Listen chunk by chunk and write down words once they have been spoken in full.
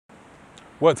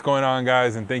What's going on,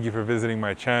 guys, and thank you for visiting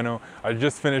my channel. I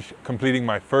just finished completing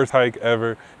my first hike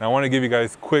ever, and I want to give you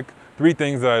guys quick 3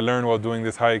 things that I learned while doing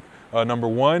this hike. Number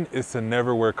 1 is to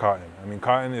never wear cotton. I mean,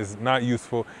 cotton is not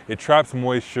useful. It traps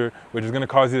moisture, which is going to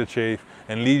cause you to chafe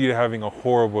and lead you to having a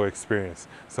horrible experience.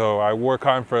 So I wore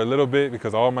cotton for a little bit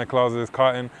because all my closet is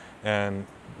cotton, and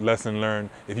lesson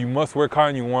learned. If you must wear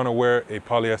cotton, you want to wear a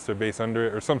polyester base under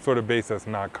it or some sort of base that's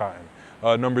not cotton.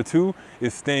 Number 2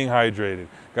 is staying hydrated.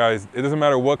 Guys, it doesn't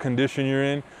matter what condition you're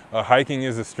in, hiking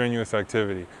is a strenuous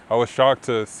activity. I was shocked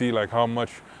to see how much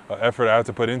effort I had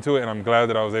to put into it, and I'm glad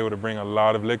that I was able to bring a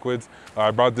lot of liquids. I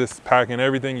brought this pack and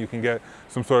everything. You can get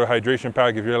some sort of hydration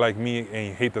pack if you're like me and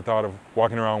you hate the thought of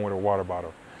walking around with a water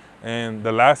bottle. And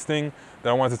the last thing that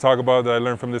I want to talk about that I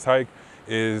learned from this hike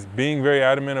is being very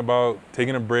adamant about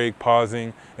taking a break,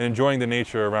 pausing, and enjoying the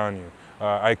nature around you.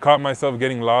 I caught myself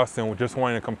getting lost and just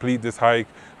wanting to complete this hike.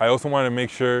 I also wanted to make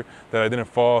sure that I didn't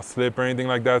fall, slip, or anything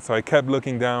like that. So I kept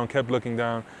looking down,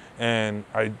 and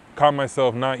I caught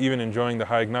myself not even enjoying the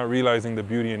hike, not realizing the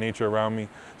beauty and nature around me.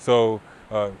 So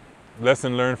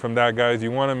lesson learned from that, guys. You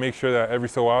want to make sure that every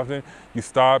so often you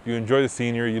stop, you enjoy the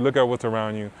scenery, you look at what's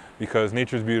around you, because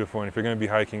nature is beautiful. And if you're going to be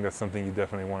hiking, that's something you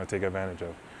definitely want to take advantage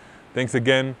of. Thanks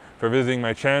again for visiting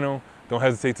my channel. Don't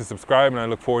hesitate to subscribe, and I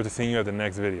look forward to seeing you at the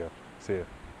next video. See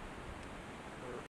ya.